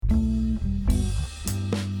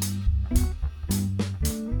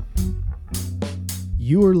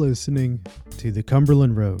You are listening to The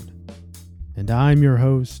Cumberland Road, and I'm your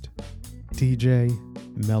host, TJ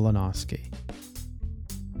Melanowski.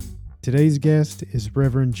 Today's guest is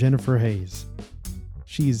Reverend Jennifer Hayes.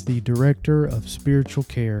 She is the Director of Spiritual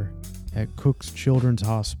Care at Cook's Children's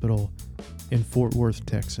Hospital in Fort Worth,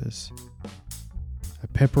 Texas. I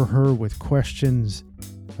pepper her with questions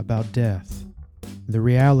about death, the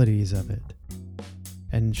realities of it,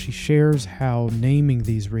 and she shares how naming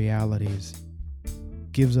these realities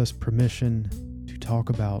gives us permission to talk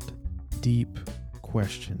about deep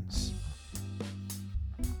questions.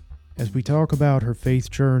 As we talk about her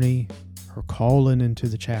faith journey, her calling into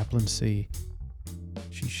the chaplaincy,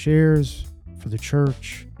 she shares for the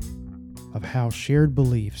church of how shared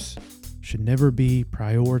beliefs should never be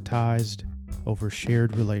prioritized over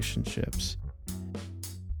shared relationships.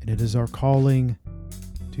 And it is our calling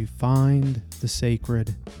to find the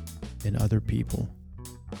sacred in other people.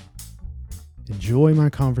 Enjoy my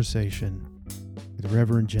conversation with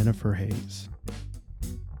Reverend Jennifer Hayes.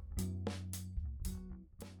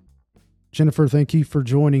 Jennifer, thank you for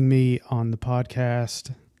joining me on the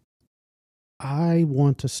podcast. I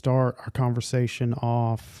want to start our conversation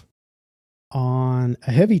off on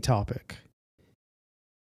a heavy topic.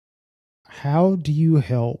 How do you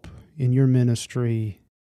help in your ministry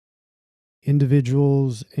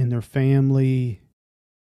individuals and their family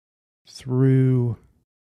through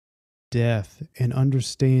death and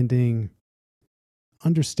understanding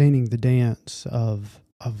the dance of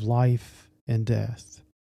life and death?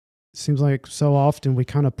 It seems like so often we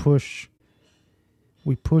kind of push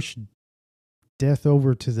death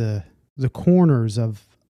over to the corners of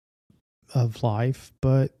life,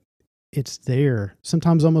 but it's there,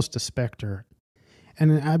 sometimes almost a specter.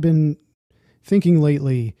 And I've been thinking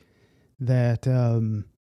lately that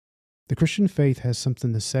the Christian faith has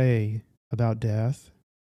something to say about death,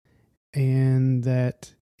 and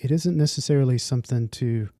that it isn't necessarily something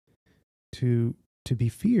to be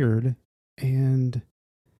feared. And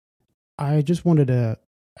I just wanted to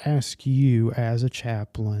ask you, as a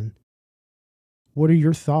chaplain, what are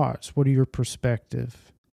your thoughts? What are your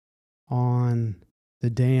perspective on the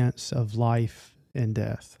dance of life and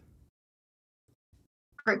death?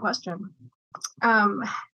 Great question. I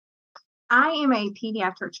am a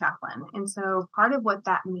pediatric chaplain, and so part of what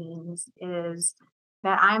that means is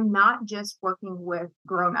that I'm not just working with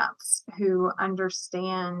grown-ups who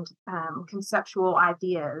understand conceptual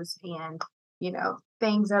ideas and,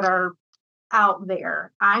 things that are out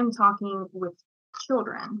there. I'm talking with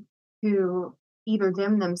children who either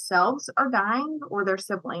themselves are dying or their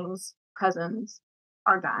siblings, cousins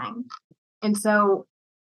are dying. And so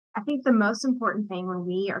I think the most important thing when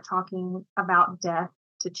we are talking about death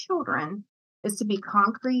to children is to be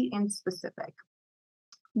concrete and specific.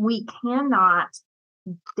 We cannot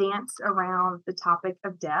dance around the topic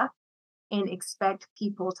of death and expect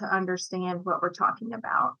people to understand what we're talking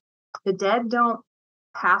about. The dead don't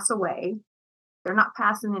pass away. They're not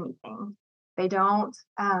passing anything. They don't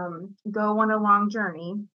go on a long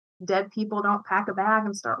journey. Dead people don't pack a bag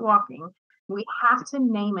and start walking. We have to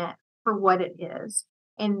name it for what it is.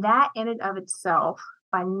 And that in and of itself,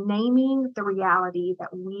 by naming the reality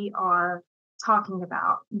that we are talking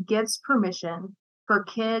about, gives permission for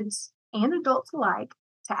kids and adults alike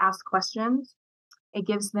to ask questions. It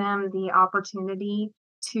gives them the opportunity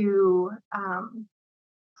to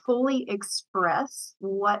fully express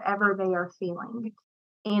whatever they are feeling.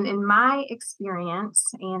 And in my experience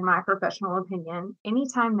and my professional opinion,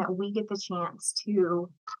 anytime that we get the chance to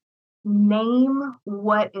name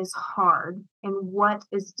what is hard and what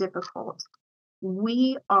is difficult,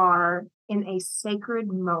 we are in a sacred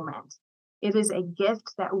moment. It is a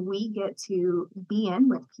gift that we get to be in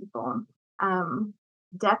with people.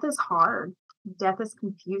 Death is hard. Death is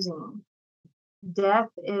confusing. Death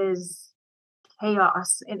is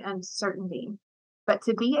chaos and uncertainty. But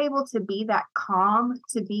to be able to be that calm,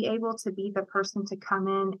 to be able to be the person to come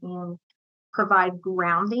in and provide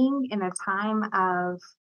grounding in a time of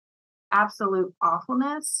absolute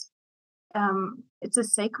awfulness, it's a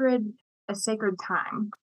sacred time.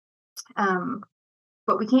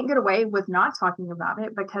 But we can't get away with not talking about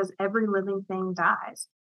it because every living thing dies.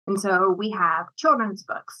 And so we have children's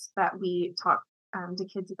books that we talk to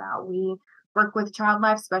kids about. We work with child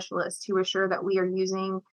life specialists who assure that we are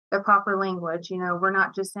using the proper language. We're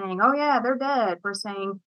not just saying, oh yeah, they're dead. We're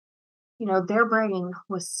saying, their brain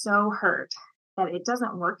was so hurt that it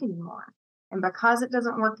doesn't work anymore. And because it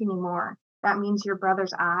doesn't work anymore, that means your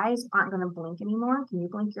brother's eyes aren't going to blink anymore. Can you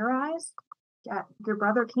blink your eyes? Yeah, your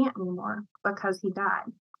brother can't anymore because he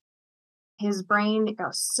died. His brain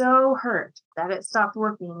got so hurt that it stopped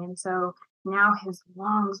working. And so Now his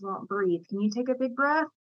lungs won't breathe. Can you take a big breath?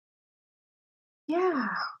 Yeah.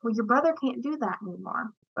 Well, your brother can't do that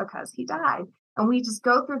anymore because he died. And we just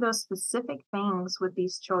go through those specific things with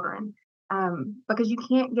these children, because you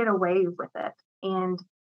can't get away with it. And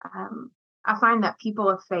um, I find that people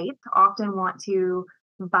of faith often want to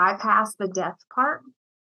bypass the death part.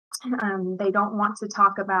 They don't want to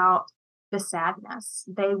talk about the sadness.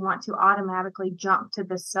 They want to automatically jump to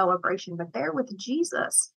the celebration, but they're with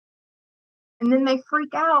Jesus. And then they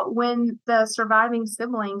freak out when the surviving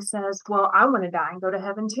sibling says, "Well, I want to die and go to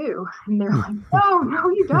heaven too." And they're like, "No, no,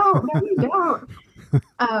 you don't. No, you don't."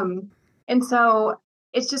 And so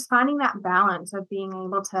it's just finding that balance of being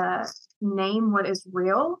able to name what is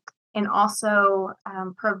real and also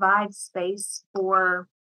provide space for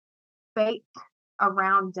faith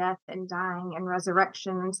around death and dying and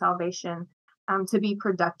resurrection and salvation, to be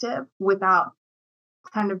productive without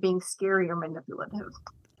kind of being scary or manipulative.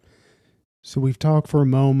 So we've talked for a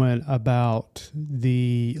moment about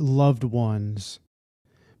the loved ones,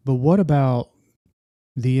 but what about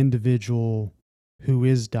the individual who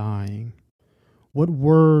is dying? What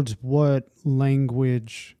words, what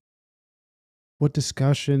language, what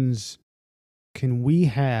discussions can we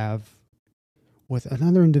have with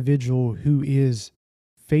another individual who is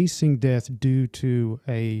facing death due to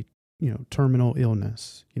a, terminal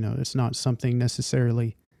illness? It's not something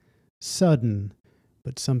necessarily sudden,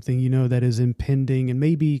 but something, that is impending and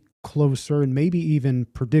maybe closer and maybe even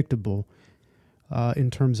predictable in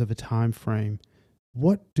terms of a time frame.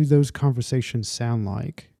 What do those conversations sound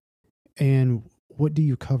like? And what do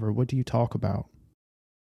you cover? What do you talk about?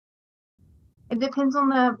 It depends on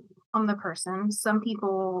the person. Some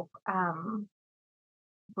people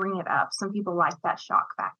bring it up. Some people like that shock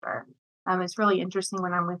factor. It's really interesting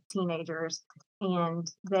when I'm with teenagers and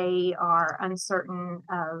they are uncertain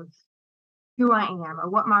of who I am or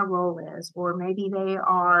what my role is, or maybe they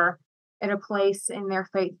are at a place in their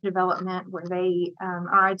faith development where they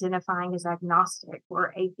are identifying as agnostic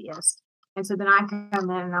or atheist. And so then I come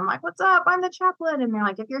in and I'm like, "What's up? I'm the chaplain." And they're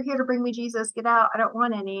like, "If you're here to bring me Jesus, get out. I don't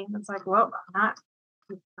want any." And it's like, "Well, I'm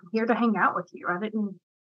here to hang out with you. I didn't,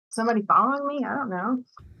 somebody following me? I don't know."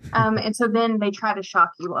 And so then they try to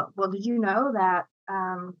shock you up. "Well, did you know that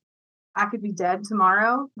I could be dead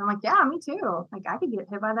tomorrow?" And I'm like, "Yeah, me too. Like, I could get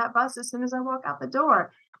hit by that bus as soon as I walk out the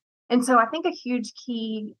door." And so I think a huge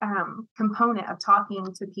key component of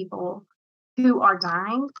talking to people who are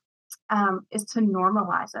dying is to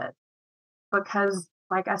normalize it. Because,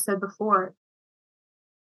 like I said before,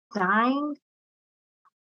 dying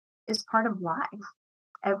is part of life.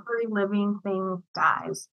 Every living thing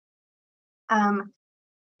dies. Um,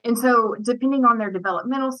 and so, depending on their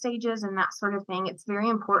developmental stages and that sort of thing, it's very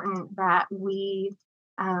important that we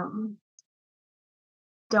um,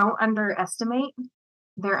 don't underestimate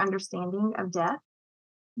their understanding of death,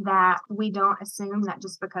 that we don't assume that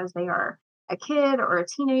just because they are a kid or a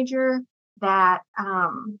teenager that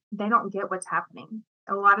they don't get what's happening.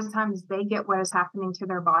 A lot of times they get what is happening to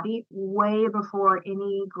their body way before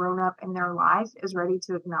any grown up in their life is ready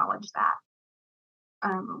to acknowledge that.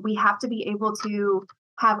 We have to be able to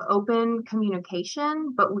have open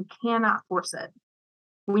communication, but we cannot force it.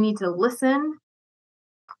 We need to listen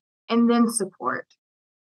and then support.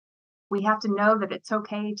 We have to know that it's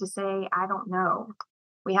okay to say, "I don't know."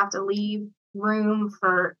 We have to leave room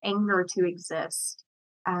for anger to exist.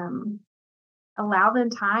 Um, Allow them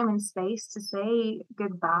time and space to say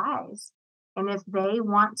goodbyes. And if they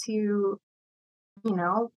want to, you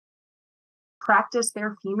know, practice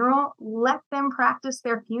their funeral, let them practice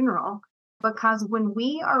their funeral. Because when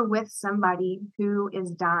we are with somebody who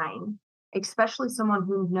is dying, especially someone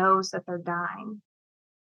who knows that they're dying,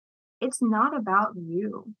 it's not about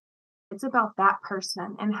you. It's about that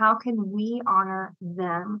person. And how can we honor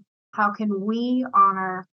them? How can we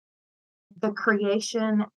honor the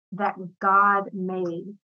creation that God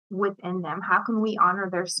made within them? How can we honor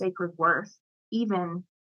their sacred worth, even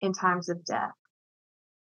in times of death?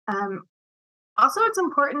 Um, Also, it's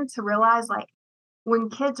important to realize, like, when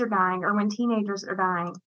kids are dying or when teenagers are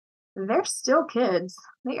dying, they're still kids.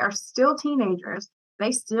 They are still teenagers.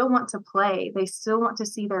 They still want to play. They still want to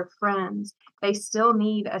see their friends. They still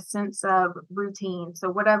need a sense of routine. So,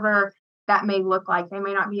 whatever that may look like, they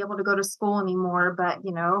may not be able to go to school anymore, but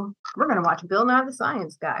we're going to watch Bill Nye the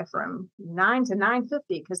Science Guy from 9 to 9:50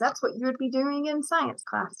 because that's what you would be doing in science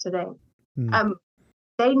class today. Mm. Um,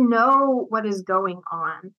 they know what is going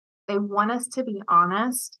on. They want us to be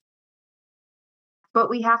honest, but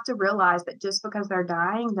we have to realize that just because they're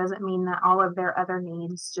dying doesn't mean that all of their other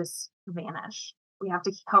needs just vanish. We have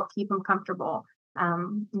to help keep them comfortable,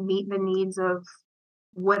 meet the needs of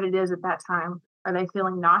what it is at that time Are they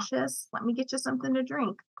feeling nauseous? Let me get you something to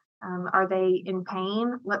drink. Are they in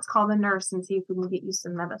pain? Let's call the nurse and see if we can get you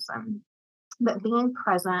some medicine. But being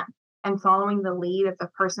present and following the lead of the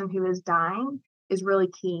person who is dying is really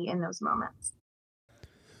key in those moments.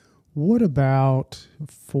 What about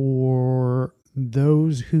for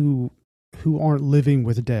those who aren't living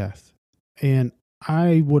with death? And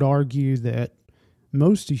I would argue that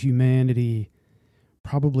most of humanity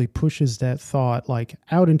probably pushes that thought like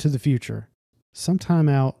out into the future, sometime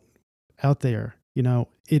out there,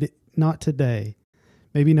 it not today,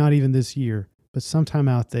 maybe not even this year, but sometime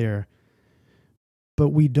out there. But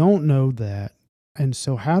we don't know that. And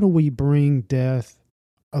so how do we bring death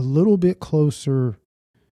a little bit closer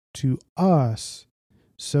to us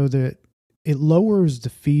so that it lowers the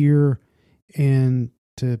fear, and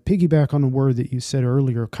to piggyback on the word that you said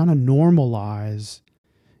earlier, kind of normalize,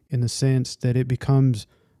 in the sense that it becomes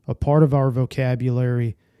a part of our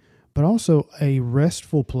vocabulary, but also a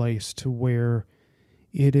restful place to where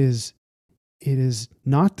it is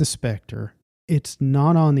not the specter. It's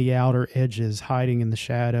not on the outer edges hiding in the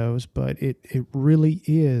shadows, but it really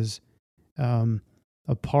is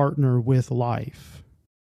a partner with life.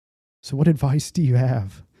 So what advice do you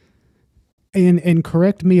have? And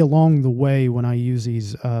correct me along the way when I use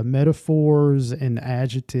these metaphors and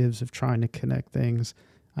adjectives of trying to connect things.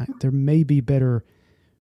 There may be better,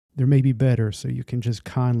 so you can just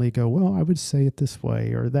kindly go, well, I would say it this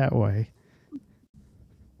way or that way.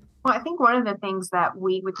 Well, I think one of the things that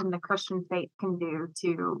we within the Christian faith can do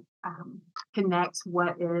to connect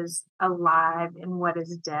what is alive and what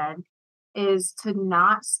is dead is to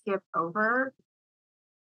not skip over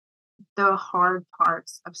the hard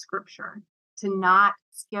parts of Scripture, to not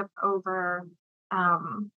skip over,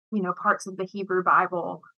 parts of the Hebrew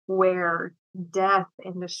Bible where death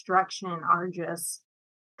and destruction are just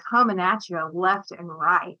coming at you left and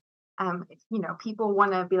right. People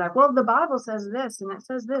want to be like, well, the Bible says this and it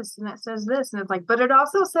says this and it says this. And it's like, but it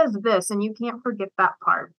also says this. And you can't forget that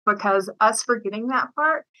part, because us forgetting that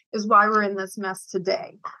part is why we're in this mess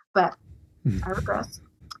today. But I regress.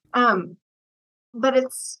 But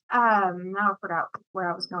it's, now I forgot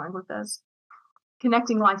where I was going with this.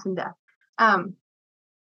 Connecting life and death.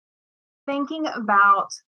 Thinking about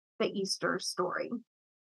the Easter story.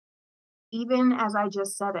 Even as I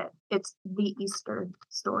just said it, it's the Easter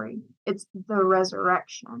story. It's the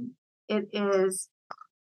resurrection. It is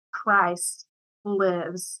Christ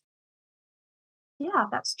lives. Yeah,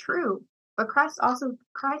 that's true. But Christ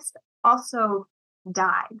also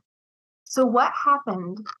died. So what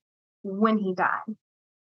happened when he died?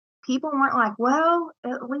 People weren't like, well,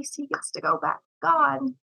 at least he gets to go back to God.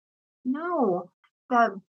 No,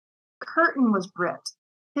 the curtain was ripped.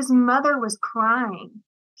 His mother was crying.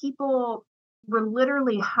 People were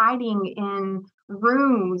literally hiding in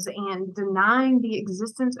rooms and denying the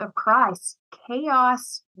existence of Christ.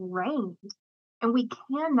 Chaos reigned. And we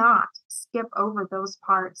cannot skip over those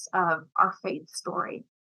parts of our faith story,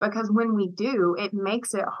 because when we do, it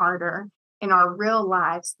makes it harder in our real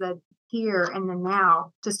lives, the here and the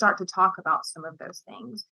now, to start to talk about some of those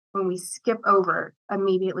things when we skip over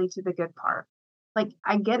immediately to the good part. Like,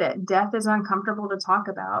 I get it. Death is uncomfortable to talk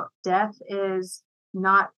about. Death is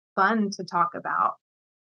not fun to talk about,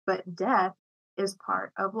 but death is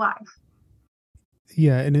part of life.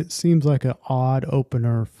 Yeah, and it seems like an odd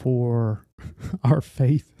opener for our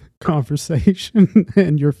faith conversation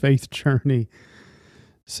and your faith journey.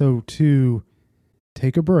 So to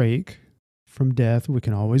take a break from death, we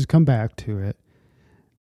can always come back to it.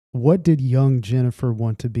 What did young Jennifer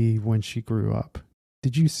want to be when she grew up?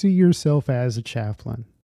 Did you see yourself as a chaplain?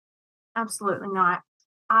 Absolutely not.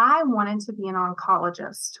 I wanted to be an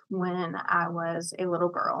oncologist when I was a little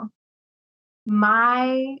girl.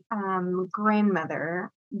 My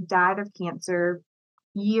grandmother died of cancer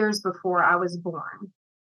years before I was born.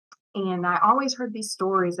 And I always heard these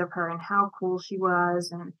stories of her and how cool she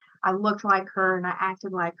was. And I looked like her and I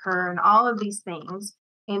acted like her and all of these things.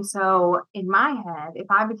 And so in my head, if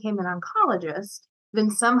I became an oncologist, then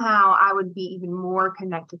somehow I would be even more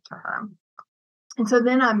connected to her. And so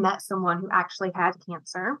then I met someone who actually had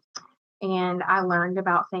cancer, and I learned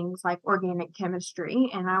about things like organic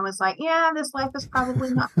chemistry. And I was like, yeah, this life is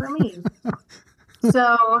probably not for me.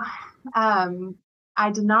 So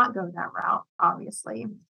I did not go that route, obviously.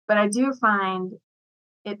 But I do find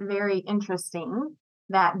it very interesting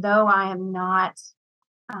that though I am not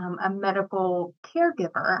a medical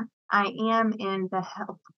caregiver, I am in the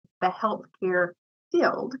healthcare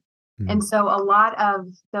field. And so a lot of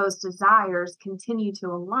those desires continue to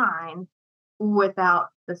align without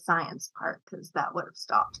the science part, because that would have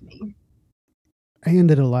stopped me. And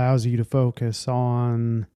it allows you to focus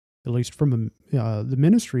on at least from the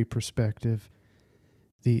ministry perspective,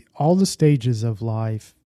 all the stages of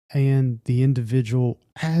life and the individual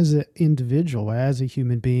as a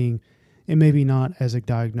human being, and maybe not as a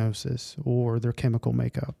diagnosis or their chemical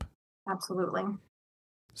makeup. Absolutely.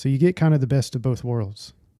 So you get kind of the best of both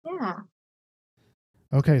worlds. Yeah.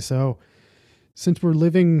 Okay, so since we're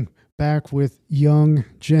living back with young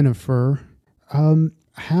Jennifer,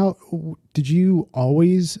 how did you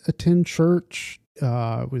always attend church?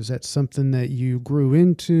 Was that something that you grew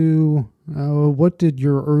into? What did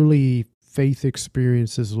your early faith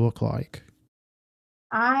experiences look like?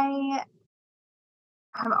 I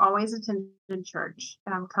have always attended church,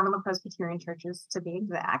 Cumberland Presbyterian churches to be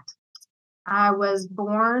exact. I was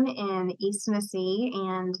born in East Tennessee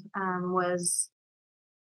and was,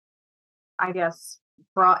 I guess,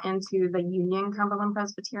 brought into the Union Cumberland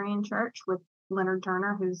Presbyterian Church with Leonard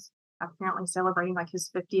Turner, who's apparently celebrating like his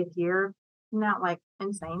 50th year. Not like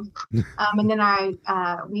insane. And then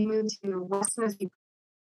we moved to West Tennessee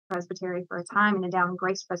Presbytery for a time, and then down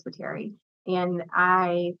Grace Presbytery. And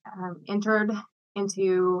I entered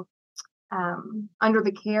into under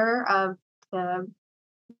the care of the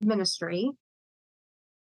ministry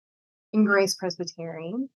in Grace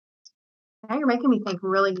Presbytery. Now you're making me think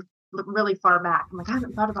really, really far back. I'm like, I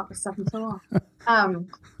haven't thought about this stuff in so long.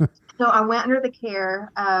 So I went under the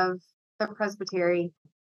care of the presbytery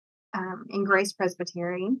in Grace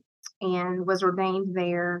Presbytery and was ordained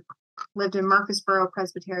there. Lived in Murfreesboro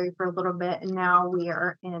Presbytery for a little bit, and now we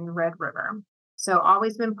are in Red River. So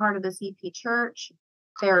always been part of the CP Church.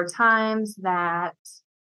 There are times that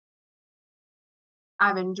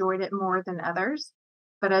I've enjoyed it more than others,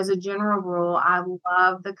 but as a general rule, I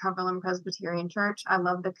love the Cumberland Presbyterian Church. I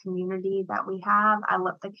love the community that we have. I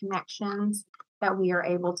love the connections that we are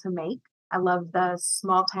able to make. I love the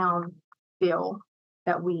small town feel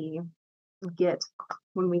that we get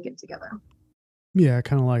when we get together. Yeah,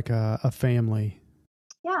 kind of like a family.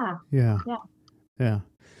 Yeah. Yeah.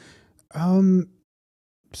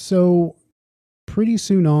 So pretty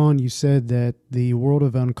soon on, you said that the world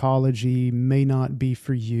of oncology may not be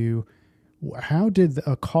for you. How did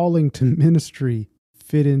a calling to ministry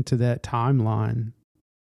fit into that timeline?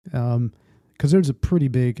 Because there's a pretty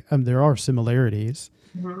big, there are similarities,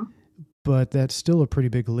 but that's still a pretty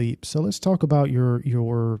big leap. So let's talk about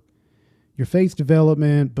your faith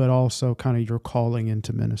development, but also kind of your calling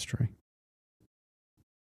into ministry.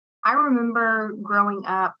 I remember growing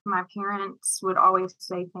up, my parents would always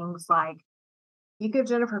say things like, you give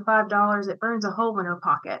Jennifer $5, it burns a hole in her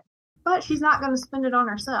pocket, but she's not going to spend it on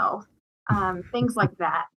herself. Things like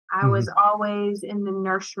that. I was always in the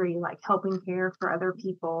nursery, like helping care for other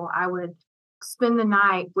people. I would spend the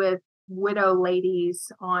night with widow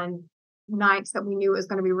ladies on nights that we knew it was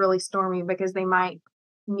going to be really stormy because they might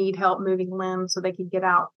need help moving limbs so they could get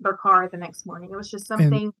out their car the next morning. It was just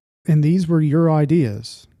something. And these were your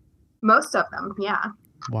ideas? Most of them, yeah.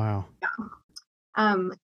 Wow. Yeah.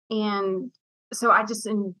 And so I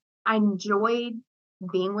enjoyed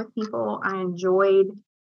being with people. I enjoyed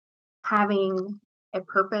having a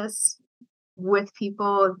purpose with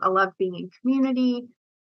people. I love being in community.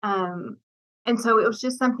 And so it was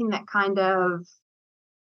just something that kind of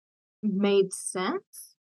made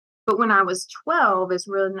sense. But when I was 12 is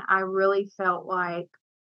when I really felt like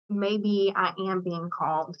maybe I am being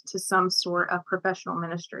called to some sort of professional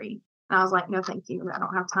ministry. And I was like, no, thank you. I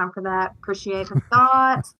don't have time for that. Appreciate the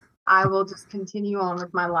thought. I will just continue on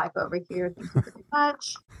with my life over here. Thank you very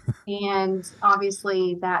much. And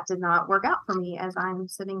obviously that did not work out for me as I'm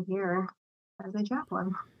sitting here as a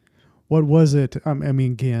chaplain. What was it? I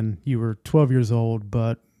mean, again, you were 12 years old,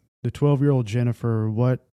 but the 12-year-old Jennifer,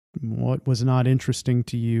 what was not interesting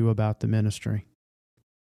to you about the ministry?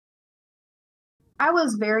 I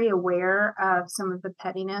was very aware of some of the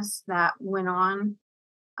pettiness that went on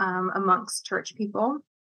amongst church people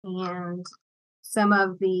and some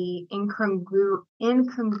of the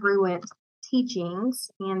incongruent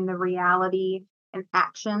teachings and the reality and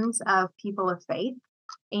actions of people of faith.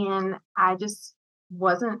 And I just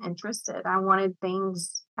wasn't interested. I wanted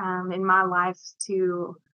things in my life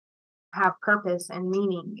to have purpose and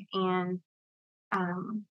meaning and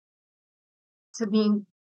to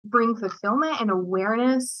bring fulfillment and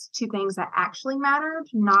awareness to things that actually mattered,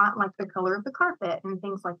 not like the color of the carpet and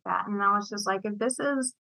things like that. And I was just like, if this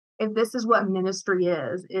is what ministry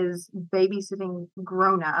is babysitting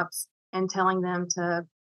grown-ups and telling them to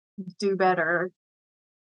do better,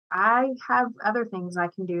 I have other things I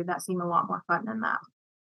can do that seem a lot more fun than that.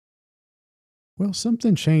 Well,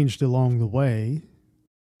 something changed along the way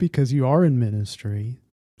because you are in ministry.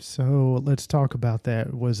 So let's talk about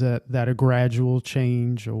that. Was that a gradual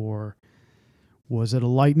change, or Was it a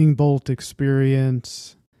lightning bolt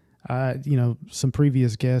experience? Some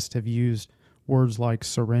previous guests have used words like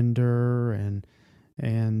surrender and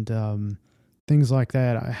things like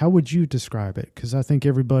that. How would you describe it? Because I think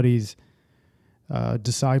everybody's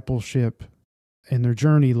discipleship and their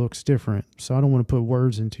journey looks different. So I don't want to put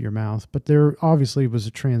words into your mouth, but there obviously was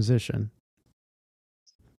a transition.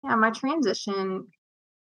 Yeah, my transition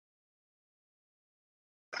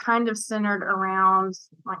kind of centered around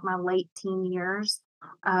like my late teen years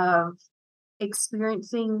of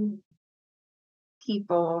experiencing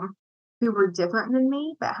people who were different than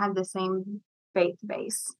me but had the same faith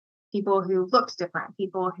base, people who looked different,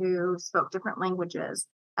 people who spoke different languages,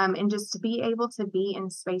 and just to be able to be in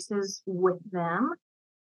spaces with them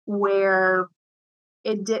where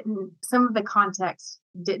some of the context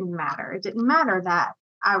didn't matter. It didn't matter that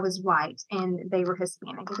I was white and they were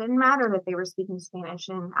Hispanic. It didn't matter that they were speaking Spanish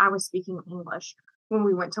and I was speaking English. When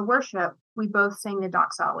we went to worship, we both sang the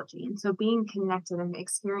doxology. And so being connected and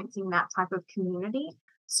experiencing that type of community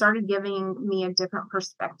started giving me a different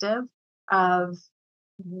perspective of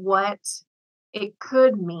what it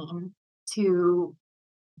could mean to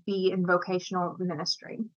be in vocational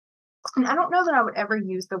ministry. And I don't know that I would ever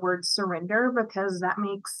use the word surrender, because that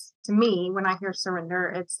makes, to me, when I hear surrender,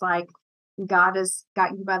 it's like God has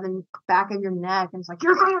got you by the back of your neck and it's like,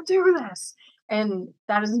 you're going to do this. And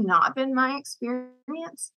that has not been my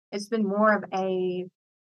experience. It's been more of a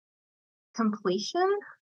completion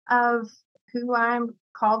of who I'm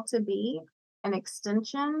called to be, an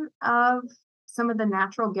extension of some of the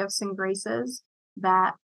natural gifts and graces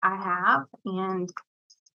that I have. And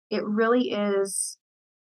it really is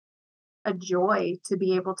a joy to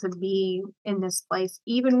be able to be in this place,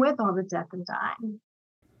 even with all the death and dying.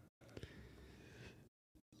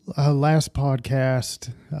 Last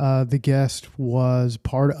podcast, the guest was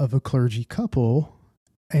part of a clergy couple,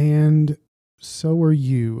 and so are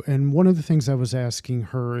you. And one of the things I was asking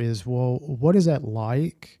her is, well, what is that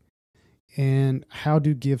like? And how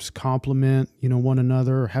do gifts complement, one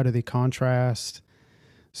another? How do they contrast?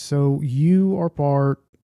 So you are part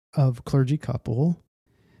of a clergy couple.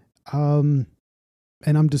 And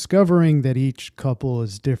I'm discovering that each couple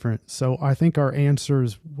is different. So I think our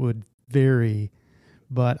answers would vary,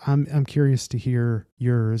 but I'm curious to hear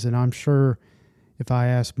yours. And I'm sure if I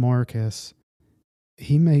ask Marcus,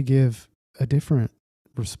 he may give a different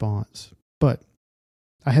response. But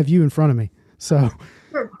I have you in front of me. So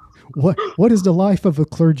Sure. what is the life of a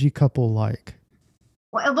clergy couple like?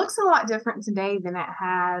 Well, it looks a lot different today than it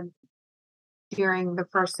had during the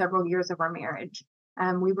first several years of our marriage.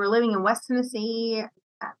 We were living in West Tennessee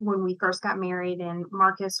when we first got married, and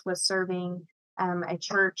Marcus was serving a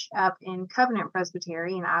church up in Covenant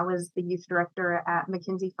Presbytery, and I was the youth director at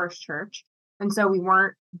McKenzie First Church. And so we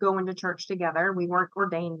weren't going to church together. We weren't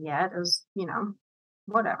ordained yet. It was,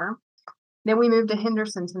 whatever. Then we moved to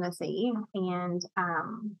Henderson, Tennessee, and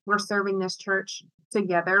we're serving this church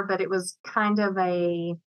together, but it was kind of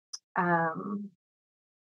a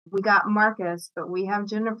we got Marcus, but we have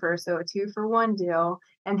Jennifer, so a 2-for-1 deal,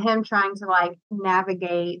 and him trying to like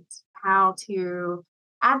navigate how to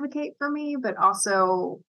advocate for me, but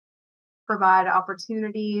also provide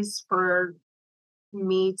opportunities for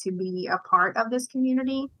me to be a part of this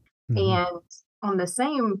community. Mm-hmm. And on the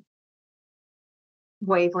same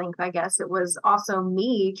wavelength, I guess, it was also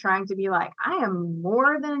me trying to be like, I am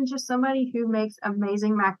more than just somebody who makes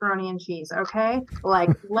amazing macaroni and cheese. Okay. Like,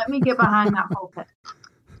 let me get behind that pulpit.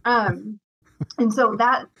 And so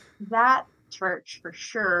that church for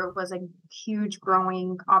sure was a huge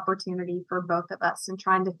growing opportunity for both of us, and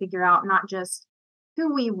trying to figure out not just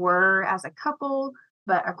who we were as a couple,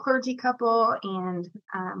 but a clergy couple, and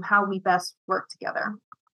how we best work together.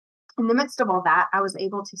 In the midst of all that, I was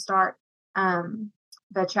able to start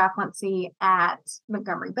the chaplaincy at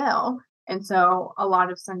Montgomery Bell. And so a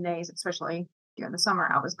lot of Sundays, especially during the summer,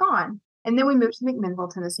 I was gone. And then we moved to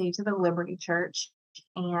McMinnville, Tennessee, to the Liberty Church.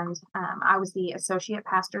 And I was the associate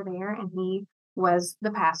pastor there, and he was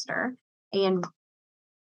the pastor. And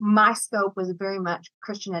my scope was very much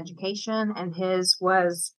Christian education, and his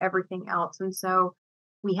was everything else. And so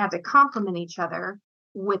we had to complement each other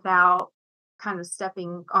without kind of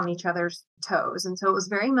stepping on each other's toes. And so it was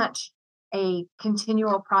very much a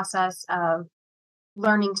continual process of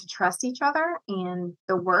learning to trust each other and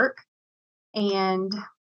the work, and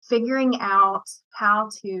figuring out how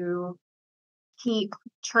to keep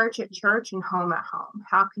church at church and home at home.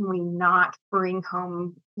 How can we not bring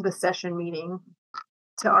home the session meeting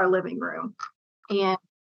to our living room? And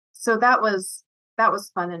so that was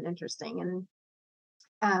fun and interesting.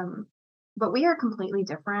 And but we are completely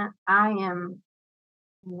different. I am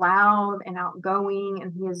loud and outgoing,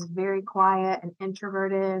 and he is very quiet and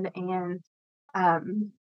introverted. And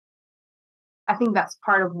um, I think that's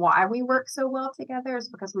part of why we work so well together is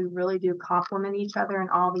because we really do complement each other in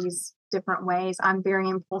all these different ways. I'm very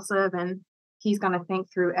impulsive, and he's going to think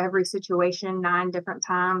through every situation 9 different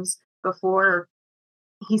times before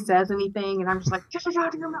he says anything. And I'm just like, "Just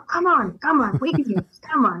shut your mouth. Come on, we can do this.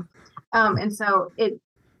 Come on." And so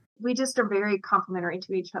we just are very complementary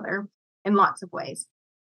to each other in lots of ways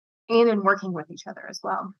and in working with each other as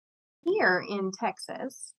well. Here in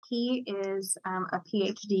Texas, he is a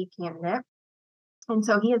PhD candidate, and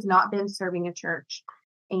so he has not been serving a church.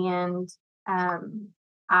 And um,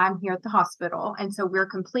 I'm here at the hospital, and so we're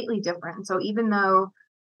completely different. So even though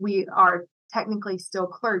we are technically still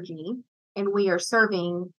clergy and we are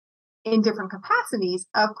serving in different capacities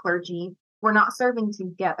of clergy, we're not serving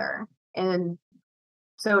together. And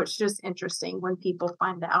so it's just interesting when people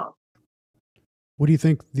find out. What do you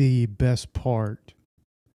think the best part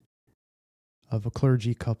of a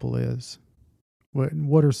clergy couple is?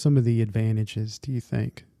 What are some of the advantages, do you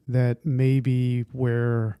think, that maybe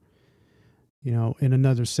where, in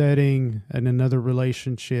another setting, in another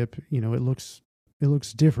relationship, it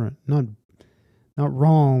looks different, not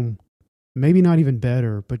wrong, maybe not even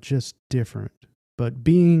better, but just different. But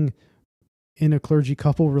being in a clergy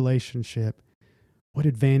couple relationship, what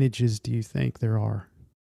advantages do you think there are?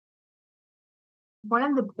 One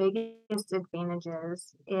of the biggest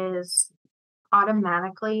advantages is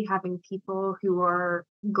automatically having people who are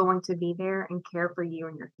going to be there and care for you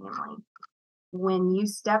and your family. When you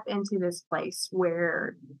step into this place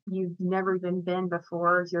where you've never even been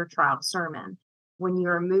before your trial sermon, when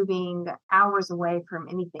you're moving hours away from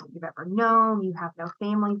anything you've ever known, you have no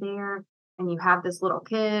family there, and you have this little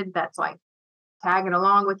kid that's like tagging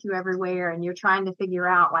along with you everywhere, and you're trying to figure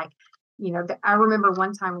out like, I remember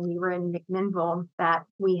one time when we were in McMinnville that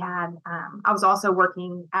we had, I was also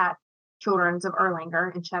working at Children's of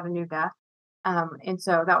Erlanger in Chattanooga. And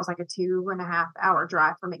so that was like a 2.5 hour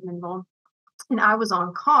drive from McMinnville. And I was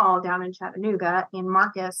on call down in Chattanooga, and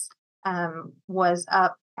Marcus was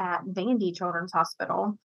up at Vandy Children's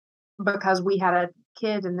Hospital because we had a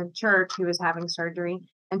kid in the church who was having surgery.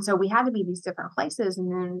 And so we had to be these different places.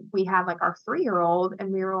 And then we had like our 3-year-old,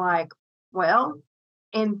 and we were like, well,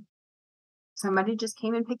 and somebody just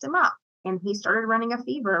came and picked him up, and he started running a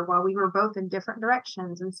fever while we were both in different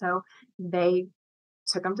directions. And so they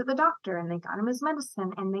took him to the doctor and they got him his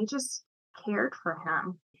medicine, and they just cared for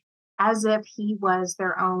him as if he was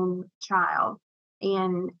their own child.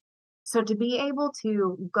 And so to be able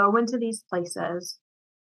to go into these places,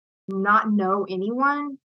 not know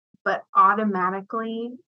anyone, but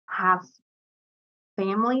automatically have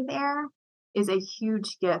family there is a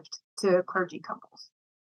huge gift to clergy couples.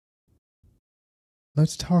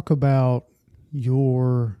 Let's talk about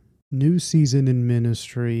your new season in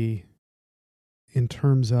ministry in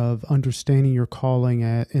terms of understanding your calling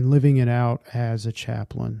and living it out as a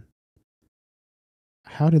chaplain.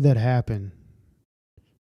 How did that happen?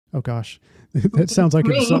 Oh gosh, that sounds like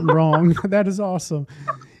it was something wrong. That is awesome.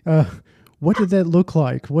 What did that look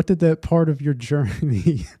like? What did that part of your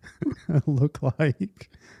journey look like?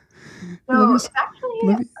 So it's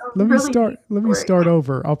actually Let me really start. Let me start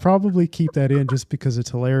over. I'll probably keep that in just because it's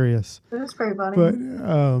hilarious. That's very funny. But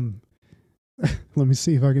let me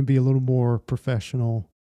see if I can be a little more professional,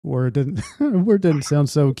 where it didn't sound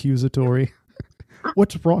so accusatory.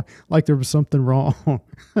 What's wrong? Like there was something wrong.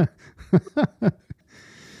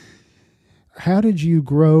 How did you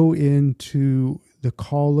grow into the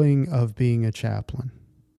calling of being a chaplain?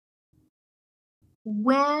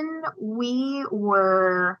 When we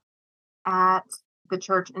were at the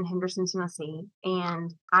church in Henderson, Tennessee,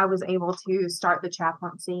 and I was able to start the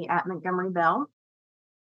chaplaincy at Montgomery Bell,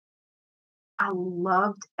 I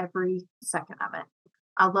loved every second of it.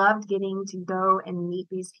 I loved getting to go and meet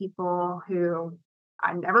these people who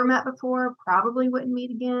I never met before, probably wouldn't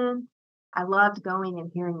meet again. I loved going and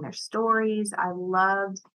hearing their stories. I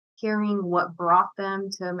loved hearing what brought them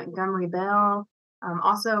to Montgomery Bell.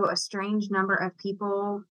 Also, a strange number of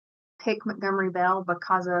people pick Montgomery Bell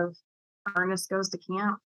because of Ernest Goes to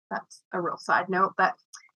Camp. That's a real side note, but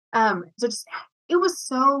just it was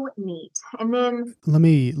so neat. And then let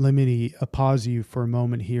me pause you for a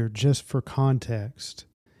moment here, just for context.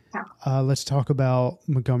 yeah. Let's talk about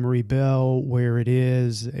Montgomery Bell, where it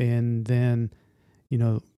is, and then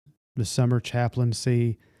the summer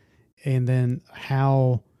chaplaincy, and then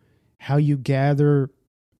how you gather,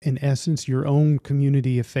 in essence, your own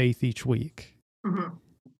community of faith each week. Mm-hmm.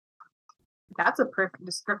 That's a perfect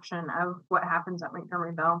description of what happens at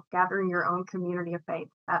Montgomery Bell, gathering your own community of faith.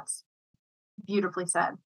 That's beautifully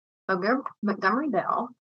said. Montgomery Bell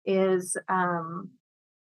is home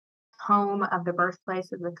of the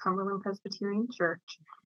birthplace of the Cumberland Presbyterian Church.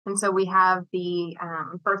 And so we have the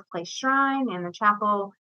birthplace shrine and the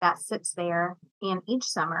chapel that sits there. And each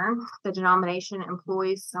summer, the denomination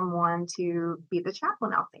employs someone to be the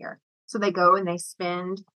chaplain out there. So they go and they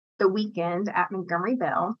spend the weekend at Montgomery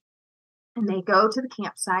Bell, and they go to the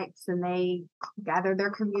campsites and they gather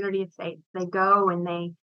their community of faith. They go and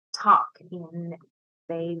they talk and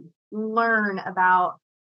they learn about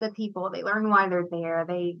the people. They learn why they're there.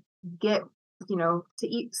 They get, to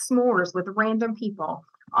eat s'mores with random people,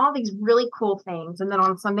 all these really cool things. And then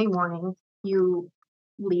on Sunday morning, you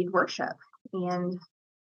lead worship. And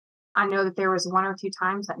I know that there was one or two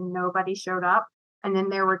times that nobody showed up. And then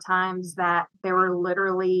there were times that there were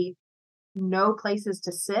literally no places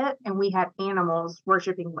to sit, and we had animals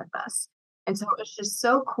worshiping with us. And so it was just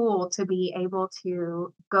so cool to be able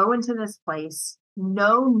to go into this place,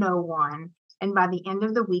 know no one, and by the end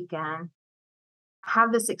of the weekend,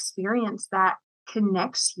 have this experience that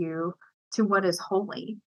connects you to what is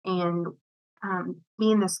holy, and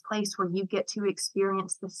be in this place where you get to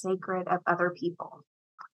experience the sacred of other people.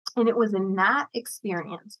 And it was in that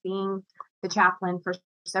experience, being the chaplain for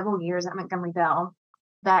several years at Montgomery Bell,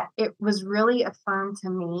 that it was really affirmed to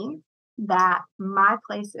me that my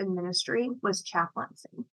place in ministry was chaplaincy.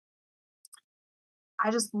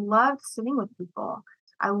 I just loved sitting with people.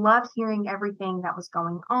 I loved hearing everything that was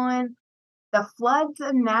going on. The floods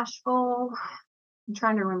in Nashville, I'm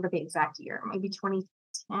trying to remember the exact year, maybe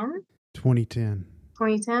 2010? 2010.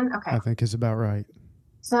 2010? Okay. I think is about right.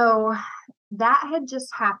 So that had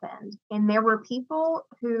just happened, and there were people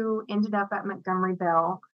who ended up at Montgomery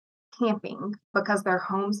Bell camping because their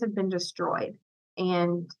homes had been destroyed,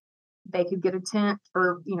 and they could get a tent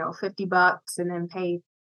for $50 and then pay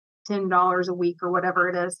 $10 a week or whatever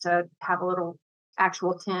it is to have a little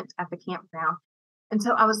actual tent at the campground. And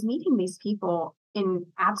so I was meeting these people in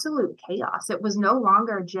absolute chaos. It was no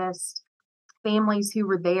longer just families who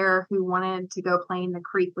were there who wanted to go play in the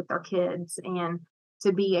creek with their kids and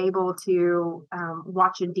to be able to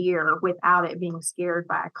watch a deer without it being scared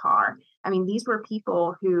by a car. I mean, these were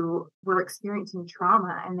people who were experiencing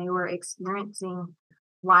trauma, and they were experiencing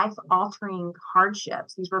life-altering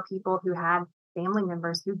hardships. These were people who had family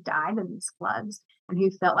members who died in these floods and who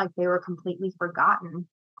felt like they were completely forgotten.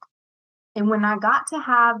 And when I got to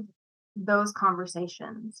have those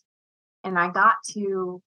conversations, and I got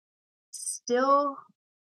to still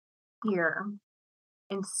hear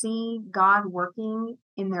and see God working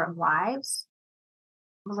in their lives,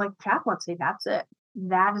 I was like, chaplaincy, that's it.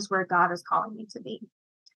 That is where God is calling me to be.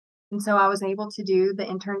 And so I was able to do the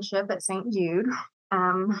internship at St. Jude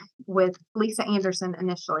with Lisa Anderson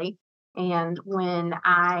initially. And when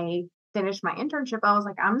I finished my internship, I was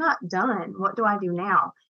like, I'm not done. What do I do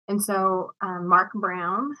now? And so Mark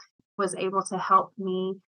Brown was able to help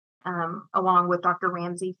me, along with Dr.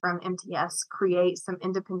 Ramsey from MTS, create some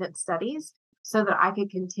independent studies so that I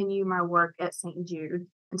could continue my work at St. Jude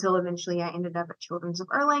until eventually I ended up at Children's of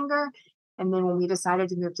Erlanger. And then when we decided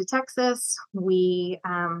to move to Texas, we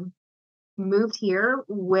moved here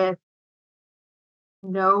with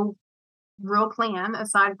no real plan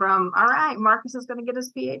aside from, all right, Marcus is going to get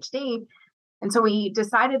his PhD. And so we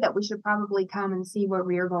decided that we should probably come and see where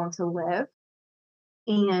we are going to live.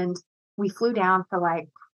 And we flew down for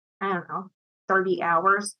 30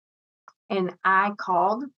 hours. And I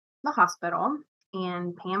called the hospital,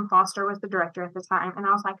 and Pam Foster was the director at the time. And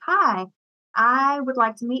I was like, hi, I would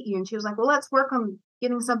like to meet you. And she was like, well, let's work on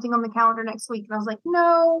getting something on the calendar next week. And I was like,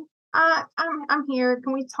 no, I'm here.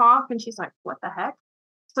 Can we talk? And she's like, what the heck?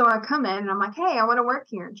 So I come in and I'm like, hey, I want to work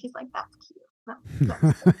here. And she's like, that's cute.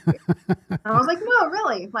 That's so cute. And I was like, no,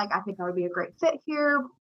 really? Like, I think I would be a great fit here.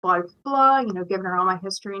 Blah, blah, giving her all my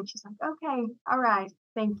history. And she's like, okay, all right.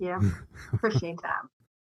 Thank you. Appreciate that.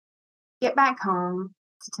 Get back home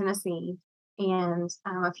to Tennessee. And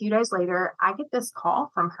a few days later, I get this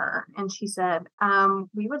call from her. And she said,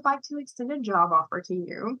 we would like to extend a job offer to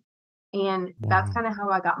you. And that's kind of how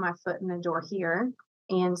I got my foot in the door here.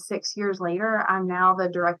 And 6 years later, I'm now the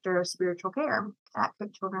director of spiritual care at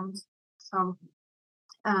Cook Children's. So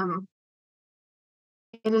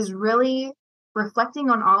it is really reflecting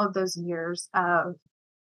on all of those years of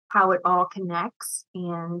how it all connects.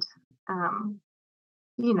 And,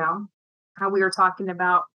 how we were talking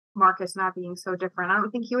about Marcus not being so different. I don't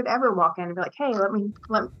think he would ever walk in and be like, hey, let me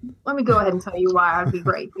go ahead and tell you why I'd be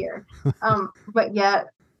great here. But yet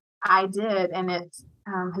I did. And it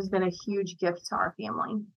has been a huge gift to our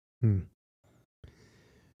family. Well,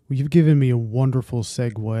 you've given me a wonderful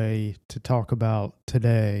segue to talk about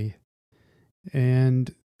today.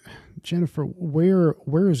 And Jennifer,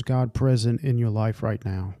 where is God present in your life right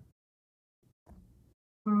now?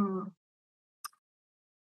 Mm,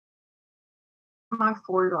 my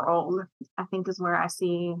 4-year-old, I think, is where I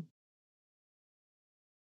see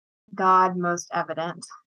God most evident.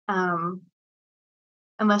 Um,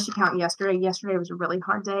 Unless you count yesterday. Yesterday was a really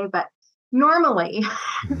hard day, but normally,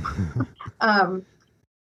 um,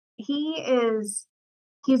 he is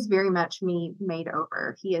he's very much me made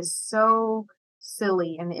over. He is so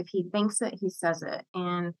silly, and if he thinks it, he says it,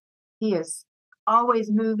 and he is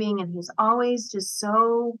always moving, and he's always just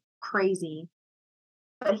so crazy.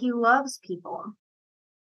 But he loves people,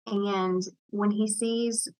 and when he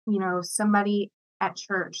sees, somebody at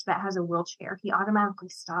church that has a wheelchair, he automatically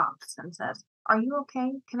stops and says, "Are you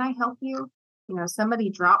okay? Can I help you?"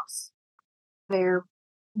 Somebody drops their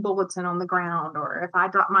bulletin on the ground, or if I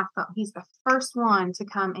drop my phone, he's the first one to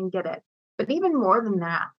come and get it. But even more than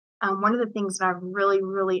that, one of the things that I've really,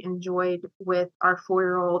 really enjoyed with our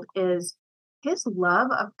 4-year-old is his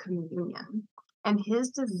love of communion and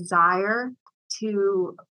his desire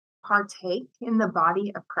to partake in the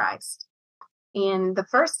body of Christ. And the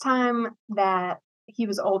first time that he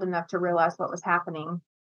was old enough to realize what was happening,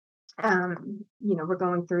 we're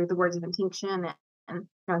going through the words of intinction,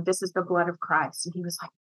 and this is the blood of Christ. And he was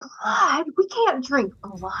like, "Blood? We can't drink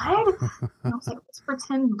blood." And I was like, "It's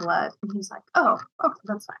pretend blood." And he's like, "Oh, okay,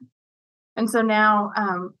 that's fine." And so now,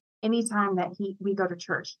 anytime that we go to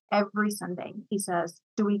church every Sunday, he says,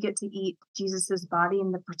 "Do we get to eat Jesus's body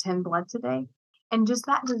in the pretend blood today?" And just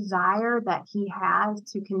that desire that he has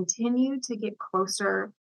to continue to get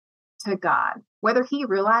closer to God, whether he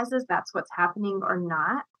realizes that's what's happening or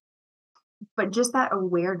not, but just that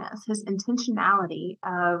awareness, his intentionality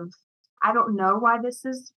of, I don't know why this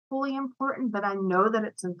is fully important, but I know that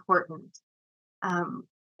it's important, um,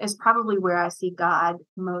 is probably where I see God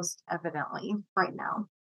most evidently right now.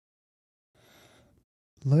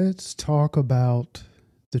 Let's talk about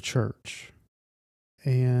the church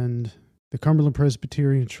and the Cumberland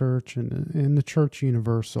Presbyterian Church and the Church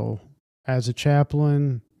Universal. As a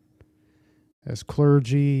chaplain, as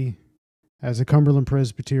clergy, as a Cumberland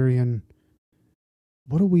Presbyterian,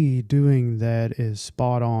 what are we doing that is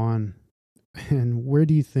spot on? And where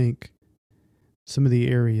do you think some of the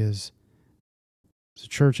areas, the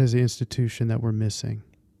church as an institution, that we're missing?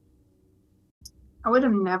 I would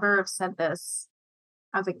have never have said this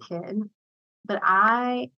as a kid, but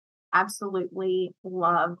I absolutely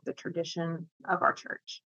love the tradition of our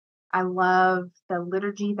church. I love the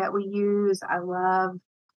liturgy that we use. I love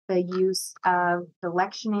the use of the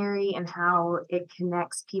lectionary and how it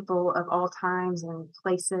connects people of all times and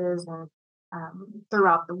places, and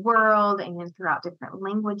throughout the world and throughout different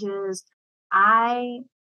languages. I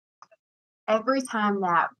Every time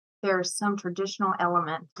that there's some traditional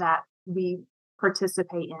element that we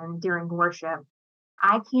participate in during worship,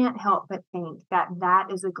 I can't help but think that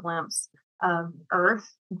that is a glimpse of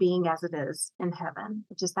earth being as it is in heaven.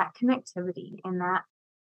 Just that connectivity and that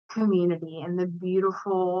community and the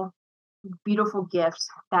beautiful, beautiful gift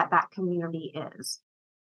that that community is.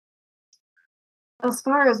 As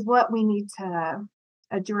far as what we need to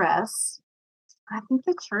address, I think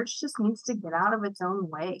the church just needs to get out of its own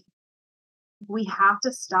way. We have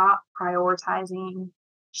to stop prioritizing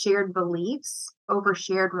shared beliefs over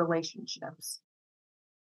shared relationships.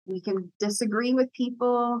 We can disagree with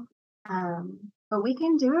people, but we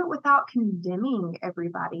can do it without condemning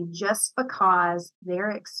everybody just because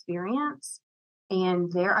their experience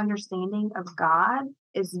and their understanding of God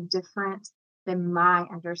is different than my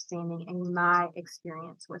understanding and my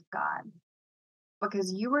experience with God.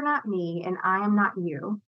 Because you are not me and I am not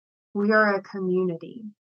you. We are a community.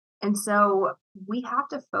 And so we have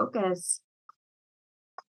to focus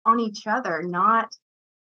on each other, not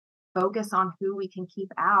focus on who we can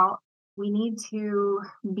keep out. We need to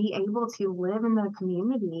be able to live in the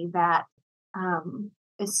community that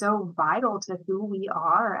is so vital to who we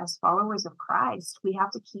are as followers of Christ. We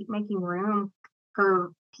have to keep making room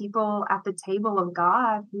for people at the table of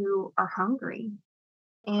God who are hungry.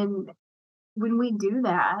 And when we do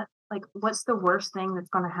that, like, what's the worst thing that's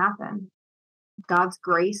going to happen? God's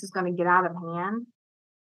grace is going to get out of hand.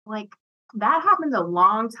 Like, that happened a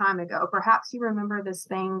long time ago. Perhaps you remember this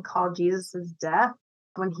thing called Jesus's death,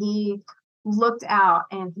 when he looked out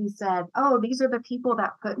and he said, "Oh, these are the people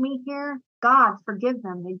that put me here. God, forgive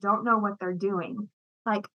them. They don't know what they're doing."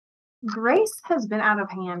 Like, grace has been out of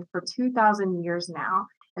hand for 2,000 years now.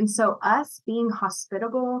 And so, us being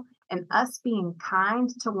hospitable and us being kind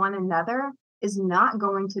to one another is not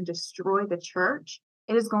going to destroy the church.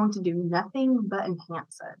 It is going to do nothing but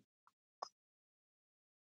enhance it.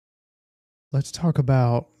 Let's talk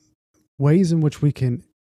about ways in which we can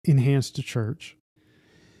enhanced the church.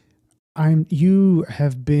 You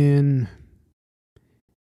have been,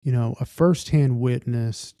 a firsthand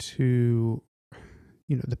witness to,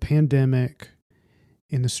 the pandemic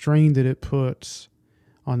and the strain that it puts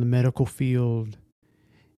on the medical field,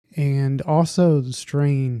 and also the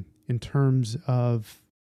strain in terms of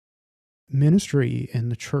ministry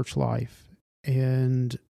and the church life.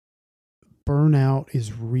 And burnout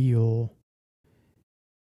is real.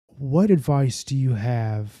 What advice do you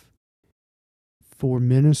have for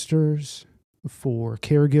ministers, for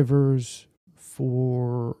caregivers,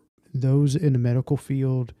 for those in the medical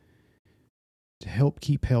field to help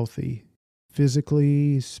keep healthy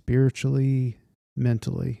physically, spiritually,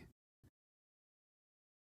 mentally?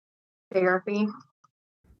 Therapy.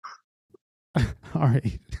 All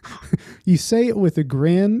right. You say it with a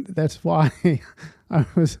grin. That's why I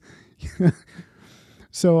was.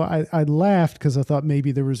 So I laughed because I thought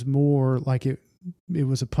maybe there was more, like it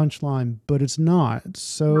was a punchline, but it's not.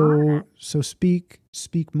 Not. So speak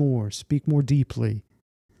more deeply.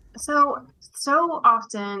 So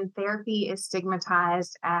often therapy is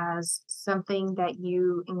stigmatized as something that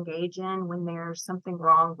you engage in when there's something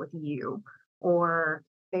wrong with you or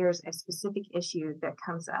there's a specific issue that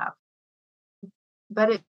comes up.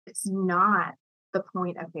 But it's not the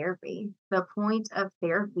point of therapy. The point of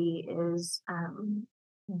therapy is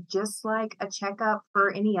just like a checkup for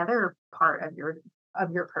any other part of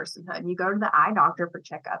your personhood. You go to the eye doctor for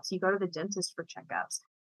checkups. You go to the dentist for checkups.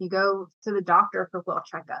 You go to the doctor for well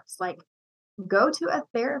checkups. Like, go to a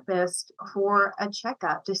therapist for a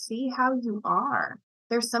checkup to see how you are.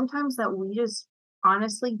 There's sometimes that we just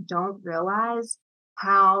honestly don't realize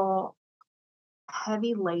how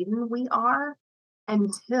heavy laden we are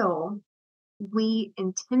until we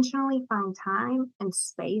intentionally find time and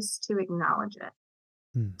space to acknowledge it.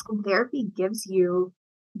 Hmm. And therapy gives you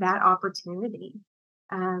that opportunity.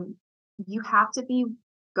 Um, you have to be,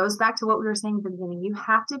 goes back to what we were saying at the beginning, you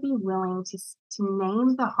have to be willing to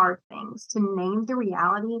name the hard things, to name the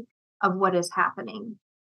reality of what is happening.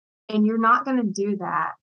 And you're not going to do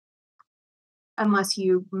that unless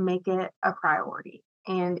you make it a priority.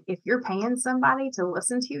 And if you're paying somebody to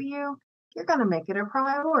listen to you, you're going to make it a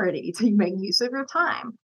priority to make use of your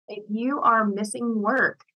time. If you are missing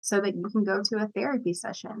work so that you can go to a therapy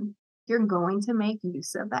session, you're going to make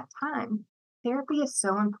use of that time. Therapy is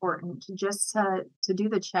so important to do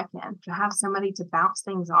the check-in, to have somebody to bounce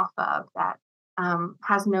things off of that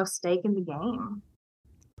has no stake in the game.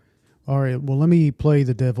 All right. Well, let me play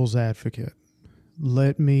the devil's advocate.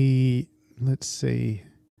 Let's see.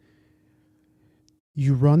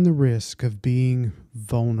 You run the risk of being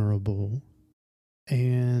vulnerable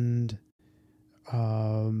and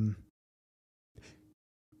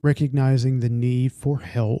recognizing the need for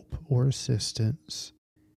help or assistance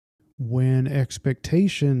when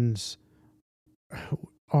expectations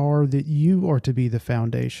are that you are to be the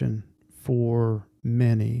foundation for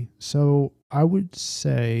many. So I would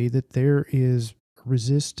say that there is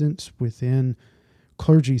resistance within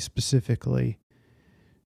clergy specifically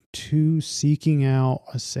to seeking out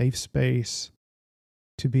a safe space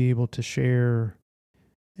to be able to share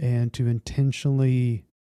and to intentionally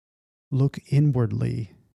look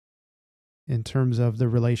inwardly in terms of the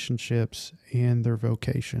relationships and their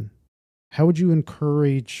vocation. How would you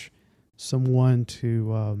encourage someone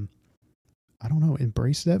to, I don't know,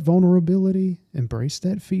 embrace that vulnerability, embrace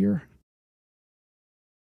that fear?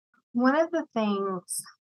 One of the things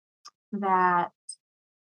that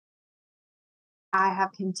I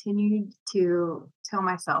have continued to tell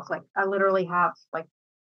myself, like, I literally have like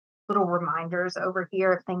little reminders over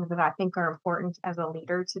here of things that I think are important as a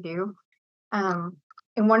leader to do. Um,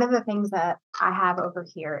 and one of the things that I have over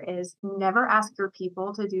here is never ask your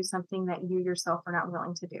people to do something that you yourself are not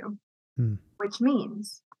willing to do, Hmm. which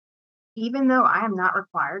means even though I am not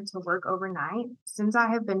required to work overnight, since I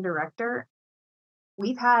have been director,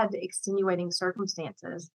 we've had extenuating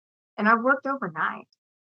circumstances and I've worked overnight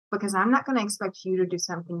because I'm not going to expect you to do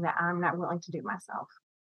something that I'm not willing to do myself.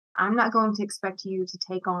 I'm not going to expect you to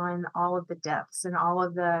take on all of the deaths and all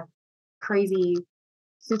of the crazy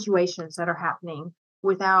situations that are happening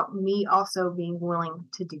without me also being willing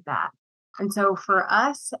to do that. And so for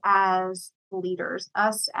us as leaders,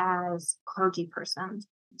 us as clergy persons,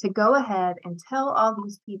 to go ahead and tell all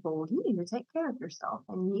these people, you need to take care of yourself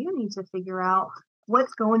and you need to figure out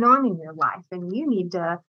what's going on in your life and you need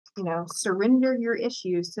to, surrender your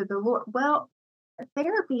issues to the Lord. Well,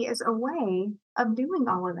 therapy is a way of doing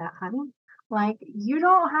all of that, honey. Like, you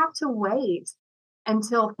don't have to wait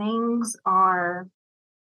until things are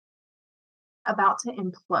about to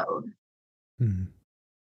implode. Hmm.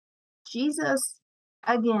 Jesus,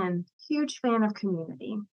 again, huge fan of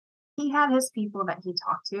community. he had his people that he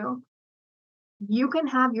talked to. You can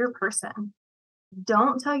have your person.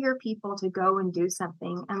 Don't tell your people to go and do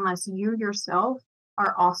something unless you yourself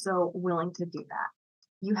are also willing to do that.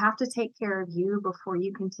 You have to take care of you before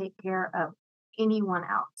you can take care of anyone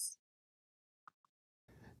else.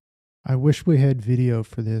 I wish we had video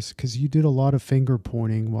for this because you did a lot of finger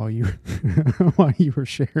pointing while you while you were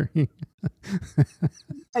sharing.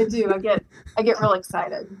 I do. I get real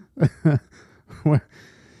excited.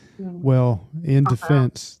 Well, in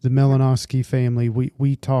defense, the Melanowski family,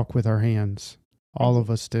 we talk with our hands. All of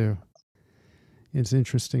us do. It's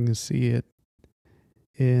interesting to see it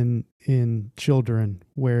in children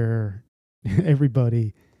where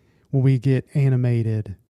everybody, when we get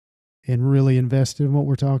animated and really invested in what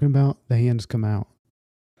we're talking about, the hands come out.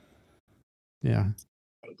 Yeah.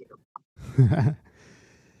 They do.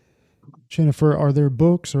 Jennifer, are there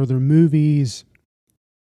books, are there movies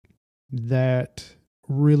that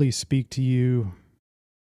really speak to you,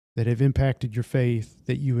 that have impacted your faith,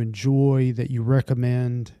 that you enjoy, that you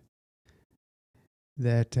recommend,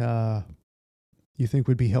 that you think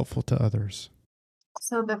would be helpful to others?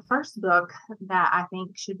 So the first book that I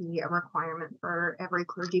think should be a requirement for every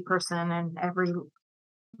clergy person and every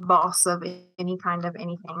boss of any kind of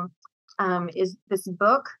anything is this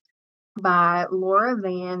book by Laura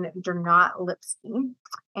Van Dernot-Lipsky,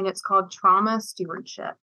 and it's called Trauma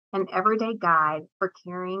Stewardship, an everyday guide for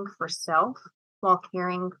caring for self while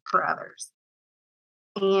caring for others.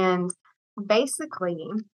 And basically,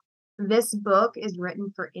 this book is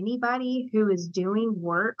written for anybody who is doing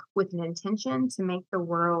work with an intention to make the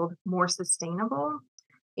world more sustainable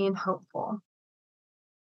and hopeful.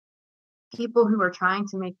 People who are trying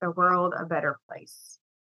to make the world a better place.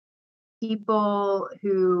 People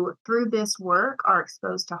who, through this work, are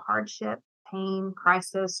exposed to hardship, pain,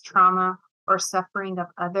 crisis, trauma, or suffering of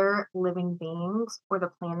other living beings or the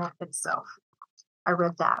planet itself. I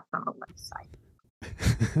read that from a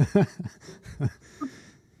website.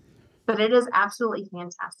 But it is absolutely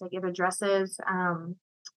fantastic. It addresses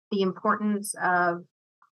the importance of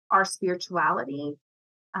our spirituality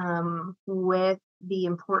with the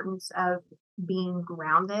importance of being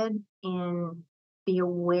grounded in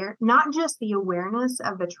the not just the awareness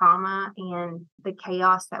of the trauma and the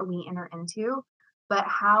chaos that we enter into, but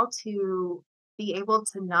how to be able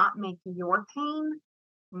to not make your pain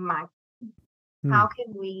my pain. How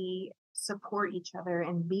can we support each other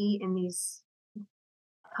and be in these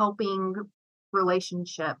helping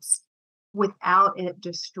relationships without it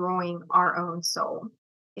destroying our own soul?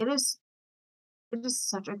 It is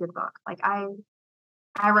such a good book. Like I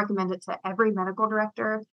recommend it to every medical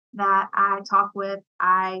director that I talk with.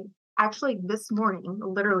 I actually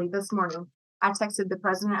literally this morning, I texted the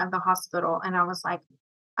president of the hospital and I was like,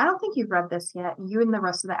 I don't think you've read this yet. You and the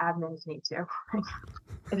rest of the admins need to.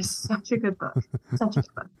 It is such a good book. Such a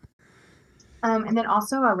good book. And then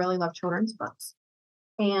also I really love children's books.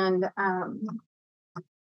 And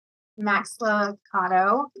Max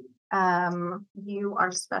Lucado, You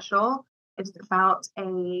Are Special. It's about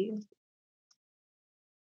a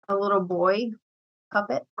little boy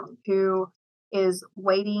puppet who is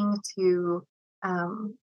waiting to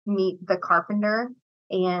meet the carpenter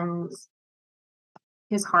and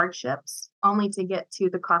his hardships, only to get to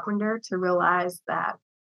the carpenter to realize that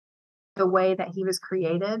the way that he was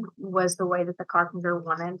created was the way that the carpenter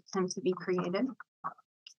wanted him to be created.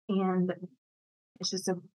 And it's just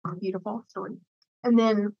a beautiful story. And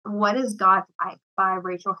then What is God Like by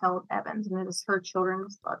Rachel Held Evans, and it is her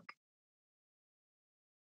children's book.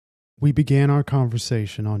 We began our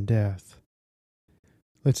conversation on death.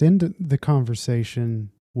 Let's end the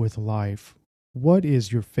conversation with life. What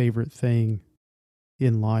is your favorite thing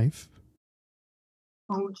in life?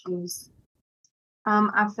 Oh, geez.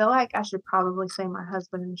 I feel like I should probably say my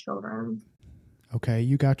husband and children. Okay,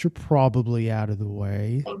 you got your probably out of the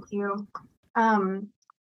way. Thank you.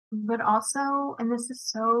 But also, and this is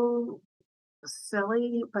so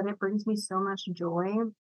silly, but it brings me so much joy.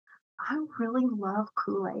 I really love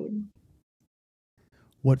Kool-Aid.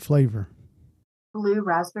 What flavor? Blue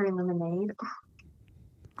raspberry lemonade.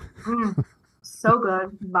 So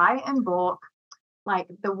good. Buy it in bulk. Like,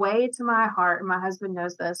 the way to my heart, and my husband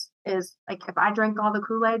knows this, is like if I drink all the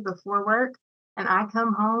Kool-Aid before work and I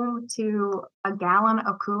come home to a gallon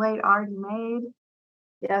of Kool-Aid already made,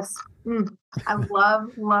 yes, I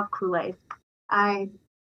love Kool-Aid. I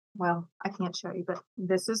can't show you, but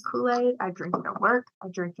this is Kool-Aid. I drink it at work. I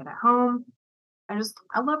drink it at home. I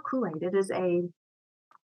love Kool-Aid. It is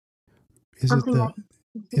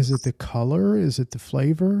is it the color? Is it the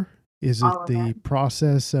flavor? Is it the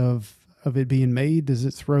process of it being made? Does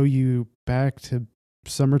it throw you back to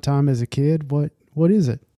summertime as a kid? What is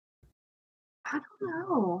it? I don't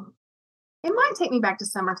know. It might take me back to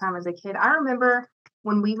summertime as a kid. I remember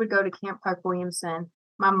when we would go to Camp Puck Williamson,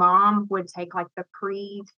 my mom would take like the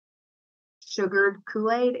pre-sugared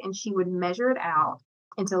Kool-Aid and she would measure it out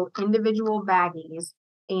into individual baggies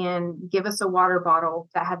and give us a water bottle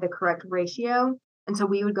that had the correct ratio. And so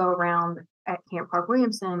we would go around at Camp Park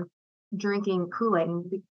Williamson drinking Kool-Aid and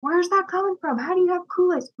be, where's that coming from? How do you have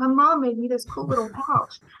Kool-Aid? My mom made me this cool little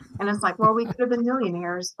pouch. And it's like, well, we could have been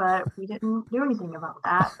millionaires, but we didn't do anything about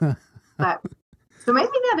that. But so maybe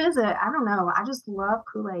that is it. I don't know. I just love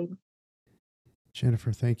Kool-Aid.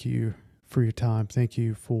 Jennifer, thank you for your time. Thank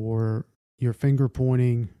you for your finger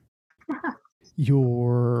pointing,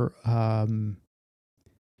 your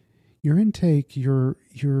intake, your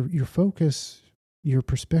focus, your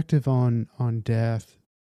perspective on death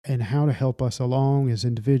and how to help us along as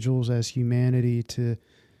individuals, as humanity to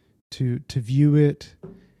view it.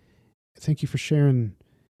 Thank you for sharing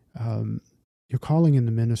your calling in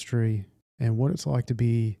the ministry and what it's like to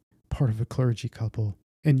be part of a clergy couple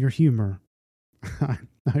and your humor. I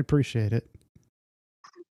appreciate it.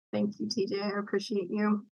 Thank you, TJ. I appreciate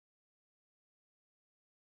you.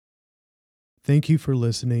 Thank you for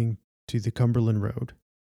listening to The Cumberland Road.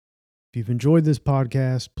 If you've enjoyed this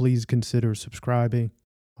podcast, please consider subscribing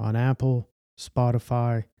on Apple,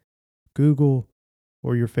 Spotify, Google,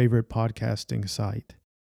 or your favorite podcasting site.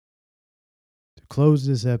 To close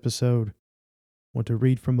this episode, I want to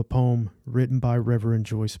read from a poem written by Reverend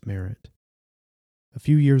Joyce Merritt. A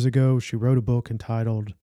few years ago, she wrote a book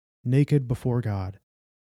entitled Naked Before God,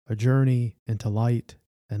 A Journey into Light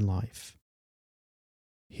and Life.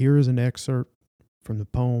 Here is an excerpt from the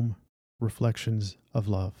poem Reflections of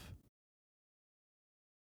Love.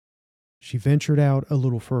 She ventured out a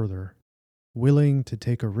little further, willing to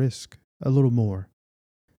take a risk a little more,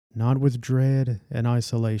 not with dread and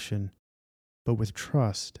isolation, but with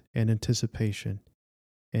trust and anticipation,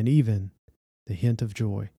 and even the hint of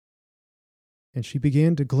joy. And she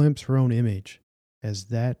began to glimpse her own image as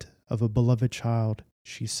that of a beloved child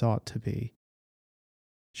she sought to be.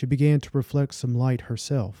 She began to reflect some light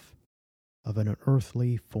herself of an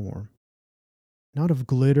unearthly form, not of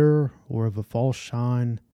glitter or of a false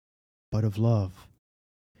shine, but of love.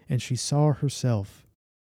 And she saw herself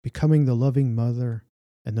becoming the loving mother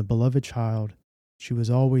and the beloved child she was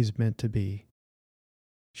always meant to be.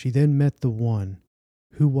 She then met the one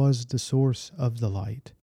who was the source of the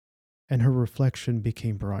light, and her reflection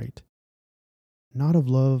became bright, not of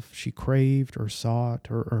love she craved or sought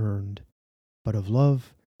or earned, but of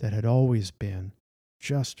love that had always been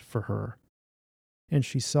just for her. And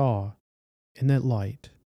she saw in that light,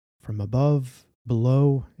 from above,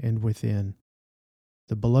 below, and within,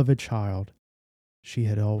 the beloved child she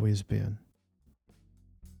had always been.